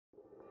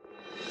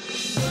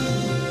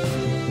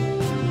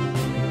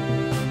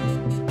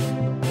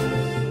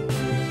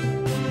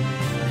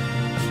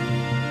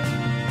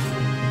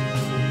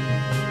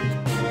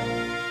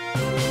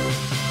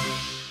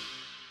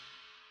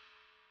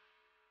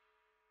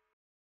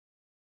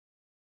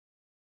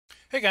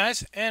Hey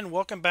guys, and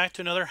welcome back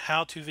to another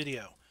how-to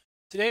video.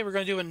 Today we're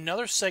going to do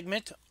another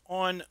segment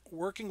on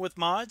working with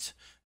mods,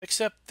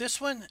 except this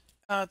one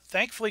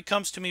thankfully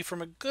comes to me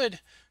from a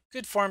good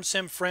farm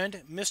sim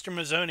friend, Mr.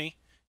 Mazzoni.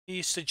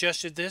 He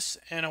suggested this,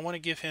 and I want to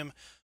give him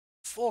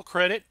full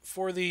credit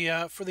for the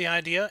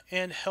idea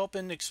and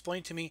helping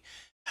explain to me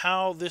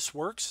how this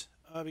works,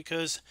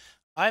 because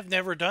I've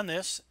never done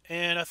this,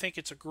 and I think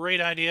it's a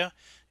great idea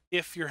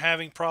if you're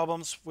having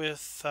problems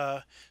with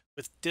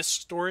disk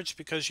storage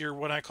because you're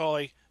what I call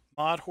a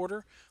mod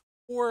hoarder,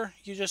 or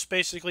you just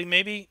basically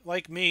maybe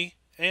like me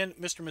and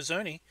Mr.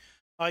 Mazzoni,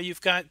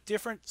 you've got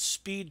different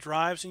speed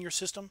drives in your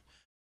system,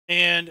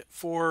 and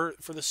for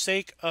the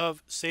sake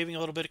of saving a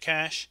little bit of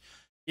cash,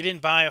 you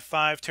didn't buy a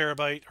 5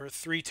 terabyte or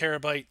 3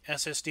 terabyte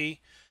SSD.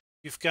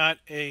 You've got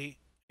a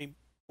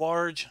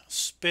large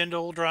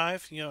spindle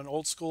drive, an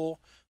old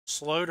school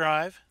slow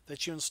drive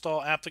that you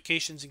install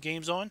applications and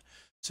games on,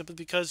 simply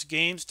because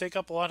games take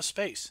up a lot of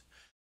space.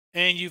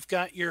 And you've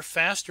got your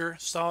faster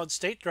solid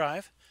state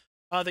drive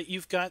that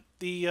you've got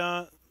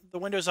the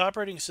Windows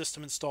operating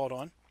system installed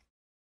on,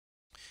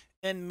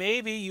 and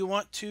maybe you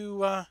want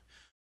to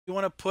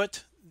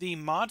put the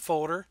mod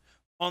folder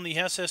on the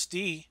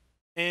SSD,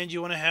 and you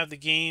want to have the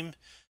game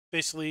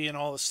basically in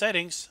all the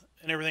settings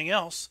and everything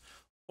else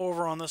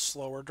over on the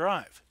slower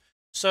drive.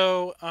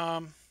 So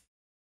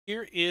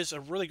here is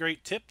a really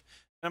great tip.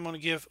 I'm going to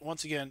give,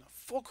 once again,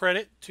 full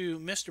credit to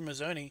Mr.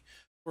 Mazzoni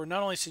for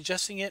not only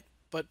suggesting it,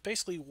 but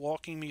basically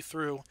walking me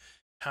through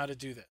how to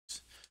do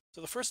this.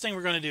 So the first thing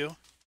we're going to do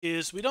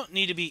is we don't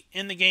need to be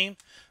in the game.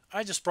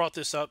 I just brought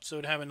this up so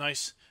it'd have a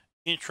nice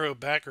intro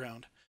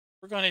background.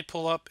 We're going to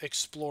pull up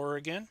Explorer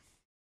again,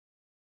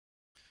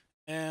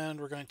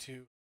 and we're going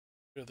to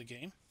go to the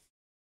game.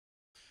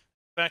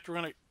 In fact, we're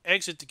going to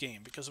exit the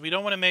game because we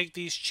don't want to make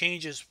these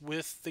changes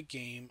with the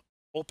game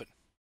open.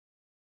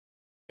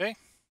 Okay?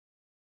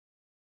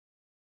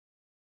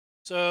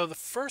 So the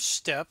first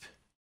step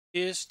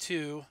is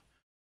to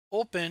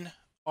open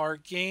our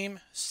game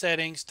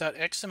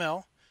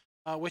settings.xml,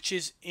 which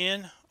is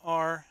in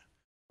our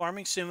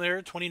Farming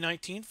Simulator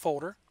 2019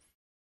 folder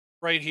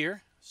right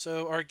here.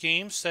 So our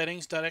game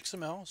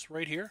settings.xml is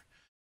right here.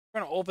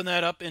 We're going to open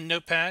that up in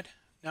Notepad.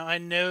 Now I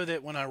know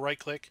that when I right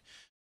click,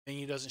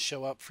 menu doesn't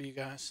show up for you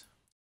guys.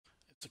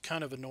 It's a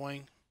kind of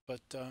annoying, but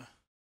at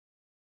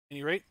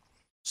any rate.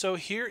 So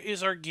here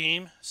is our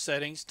game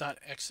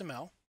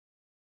settings.xml.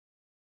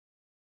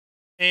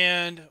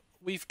 And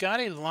we've got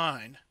a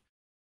line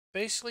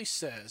basically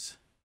says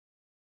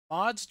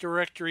mods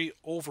directory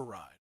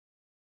override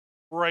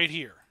right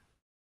here.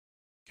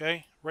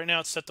 Okay, right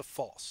now it's set to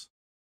false.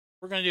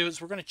 What we're going to do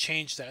is we're going to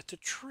change that to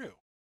true.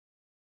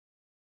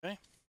 Okay,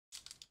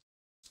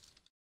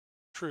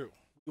 true.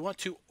 We want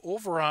to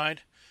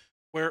override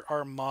where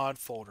our mod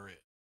folder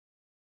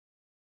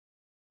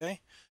is. Okay,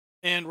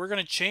 and we're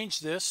going to change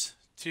this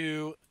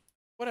to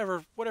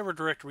whatever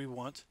directory we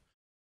want.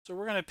 So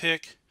we're going to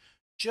pick,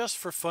 just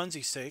for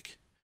funsies sake,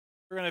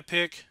 we're going to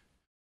pick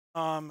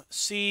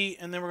C,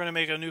 and then we're going to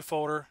make a new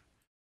folder.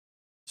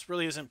 This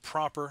really isn't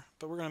proper,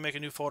 but we're going to make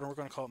a new folder and we're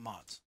going to call it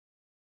mods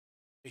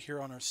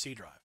here on our C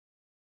drive.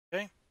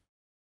 Okay,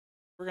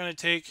 we're going to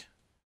take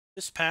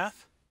this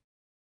path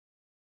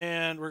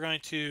and we're going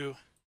to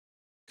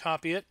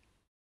copy it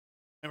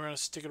and we're going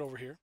to stick it over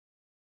here.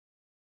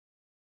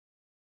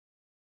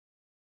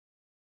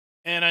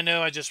 And I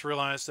know I just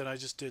realized that I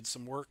just did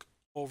some work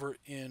over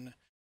in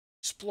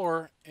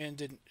Explorer and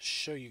didn't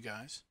show you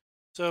guys.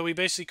 So we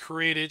basically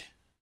created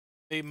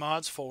a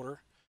mods folder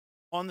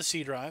on the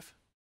C drive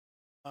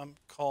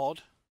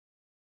called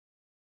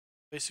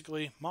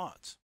basically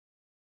mods.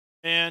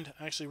 And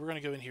actually we're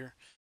going to go in here,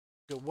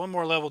 go one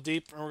more level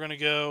deep, and we're going to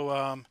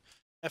go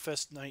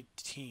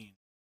FS19.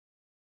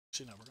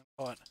 Actually, no, we're going to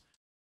call it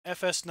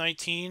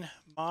FS19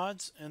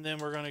 mods, and then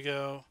we're going to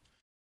go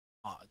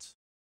mods.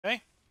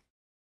 Okay?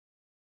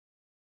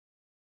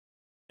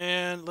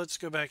 And let's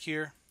go back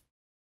here,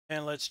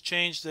 and let's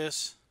change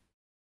this,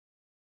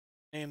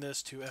 name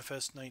this to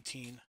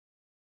FS19.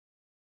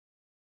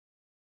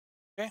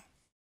 Okay?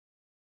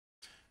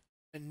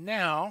 And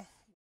now, what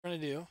we're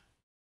going to do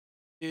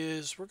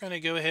is we're going to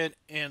go ahead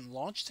and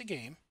launch the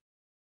game,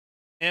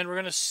 and we're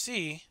going to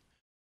see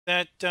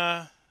that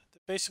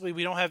basically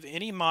we don't have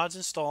any mods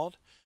installed,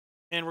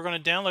 and we're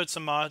going to download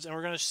some mods, and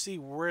we're going to see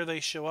where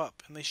they show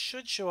up. And they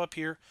should show up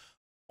here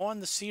on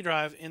the C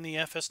drive in the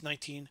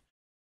FS19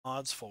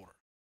 mods folder.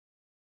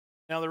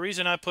 Now the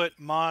reason I put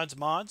mods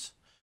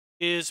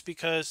is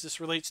because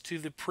this relates to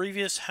the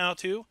previous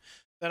how-to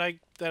that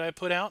I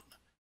put out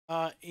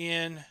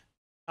in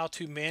how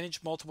to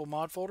manage multiple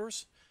mod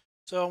folders.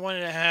 So I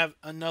wanted to have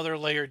another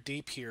layer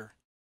deep here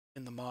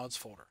in the mods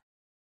folder.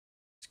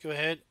 Let's go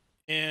ahead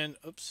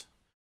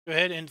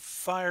and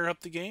fire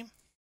up the game.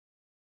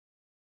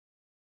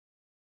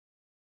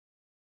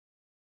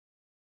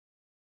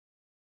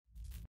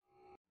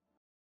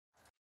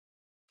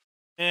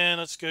 And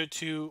let's go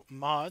to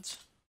mods.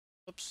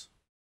 Oops.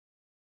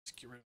 Let's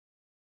get rid of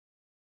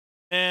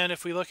it. And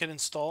if we look at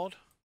installed,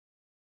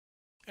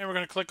 and we're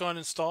going to click on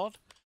installed,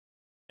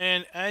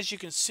 And as you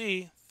can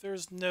see,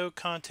 there's no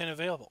content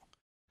available.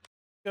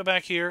 Go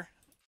back here,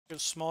 go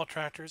to small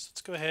tractors.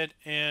 Let's go ahead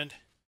and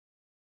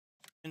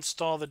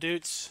install the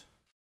Dutes.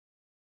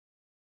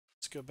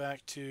 Let's go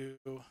back to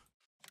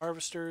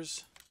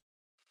harvesters,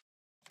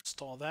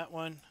 install that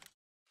one,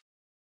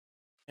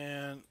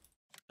 and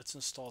let's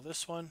install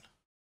this one.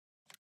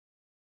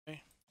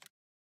 Okay,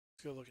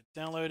 let's go look at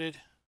downloaded.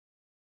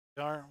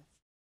 They are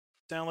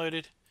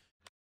downloaded.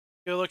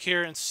 Go look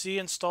here and see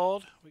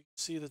installed. We can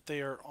see that they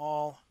are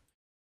all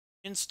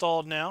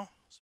installed now.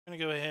 So we're going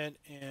to go ahead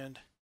and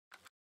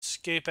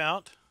escape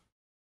out.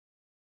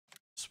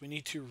 So we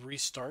need to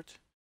restart.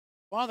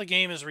 While the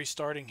game is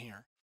restarting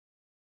here,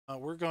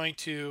 we're going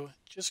to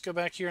just go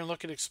back here and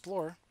look at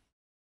Explore.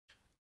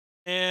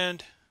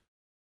 And,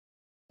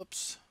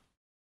 oops,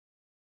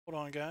 hold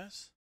on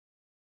guys.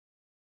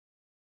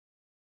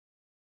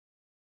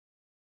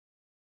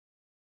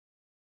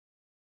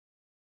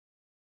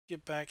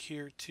 Get back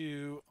here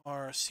to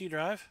our C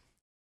drive.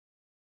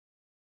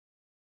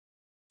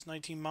 It's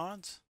 19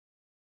 mods.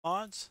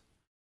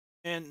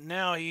 And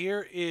now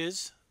here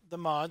is the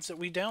mods that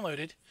we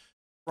downloaded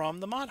from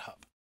the Mod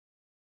Hub.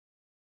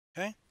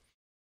 Okay,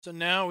 so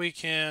now we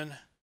can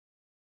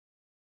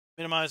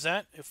minimize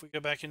that. If we go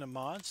back into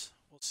mods,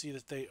 we'll see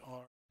that they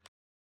are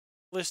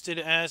listed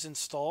as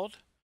installed.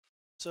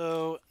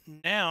 So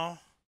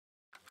now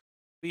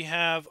we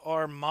have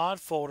our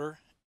mod folder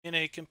in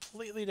a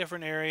completely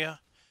different area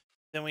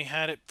than we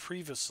had it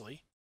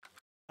previously.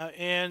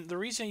 And the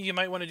reason you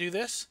might want to do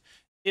this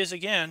is,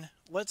 again,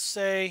 let's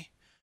say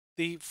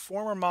the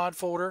former mod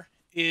folder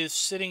is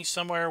sitting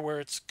somewhere where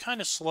it's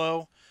kind of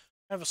slow,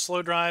 have a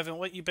slow drive, and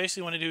what you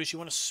basically want to do is you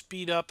want to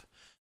speed up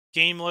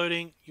game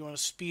loading, you want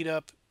to speed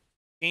up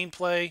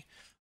gameplay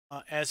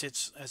as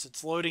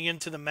it's loading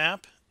into the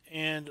map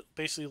and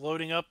basically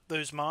loading up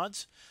those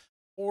mods.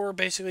 Or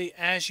basically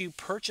as you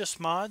purchase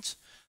mods,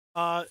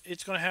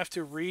 it's going to have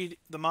to read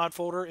the mod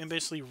folder and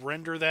basically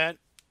render that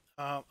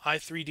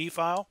i3D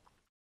file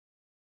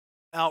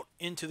out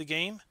into the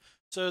game.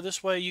 So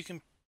this way you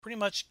can pretty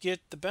much get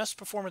the best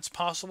performance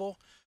possible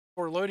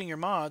for loading your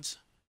mods,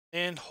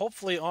 and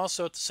hopefully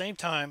also at the same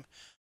time,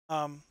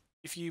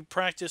 if you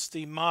practice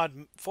the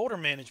mod folder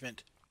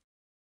management,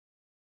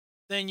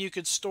 then you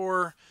could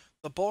store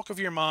the bulk of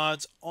your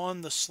mods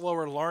on the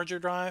slower, larger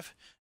drive,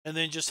 and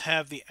then just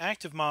have the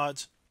active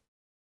mods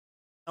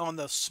on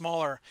the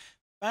smaller,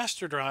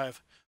 faster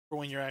drive for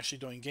when you're actually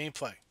doing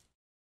gameplay.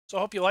 So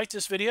I hope you liked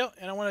this video,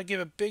 and I want to give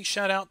a big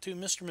shout out to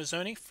Mr.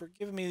 Mazzoni for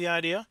giving me the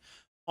idea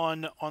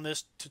on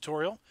this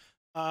tutorial.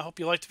 I hope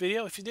you liked the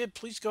video. If you did,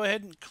 please go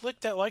ahead and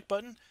click that like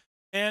button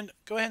and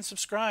go ahead and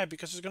subscribe,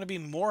 because there's going to be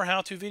more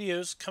how-to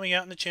videos coming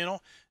out in the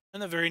channel in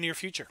the very near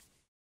future.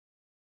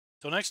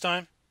 Till next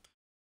time,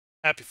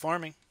 happy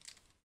farming.